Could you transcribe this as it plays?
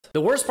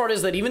The worst part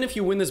is that even if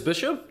you win this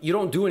bishop, you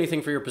don't do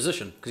anything for your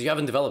position because you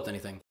haven't developed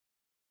anything.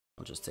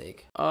 I'll just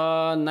take.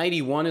 Knight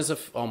e1 is a...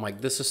 Oh my,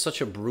 this is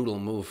such a brutal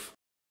move.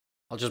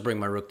 I'll just bring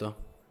my rook though.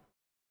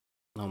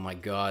 Oh my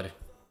god.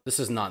 This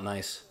is not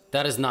nice.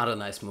 That is not a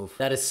nice move.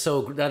 That is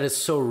so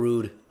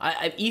rude.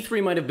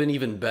 E3 might have been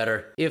even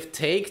better. If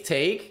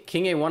take,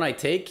 king a1 I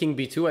take, king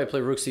b2 I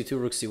play rook c2,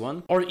 rook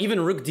c1. Or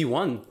even rook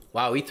d1.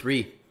 Wow,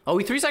 e3. Oh,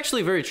 e3 is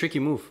actually a very tricky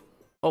move.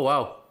 Oh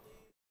wow.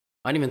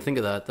 I didn't even think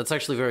of that. That's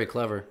actually very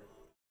clever.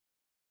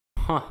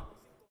 Huh.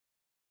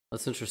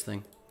 That's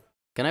interesting.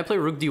 Can I play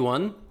rook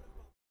d1?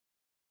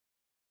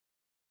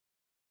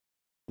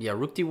 Yeah,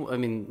 rook d1. I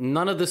mean,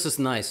 none of this is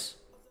nice.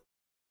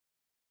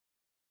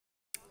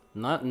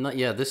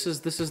 Yeah, this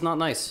is not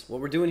nice. What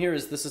we're doing here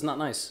is this is not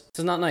nice. This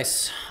is not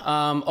nice.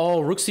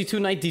 Oh, rook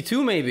c2, knight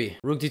d2 maybe.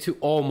 Rook d2.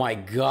 Oh my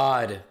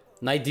god.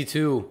 Knight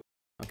d2.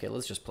 Okay,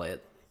 let's just play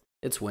it.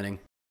 It's winning.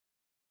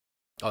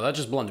 Oh, that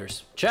just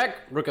blunders. Check.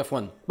 Rook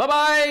f1.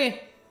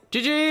 Bye-bye.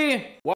 GG.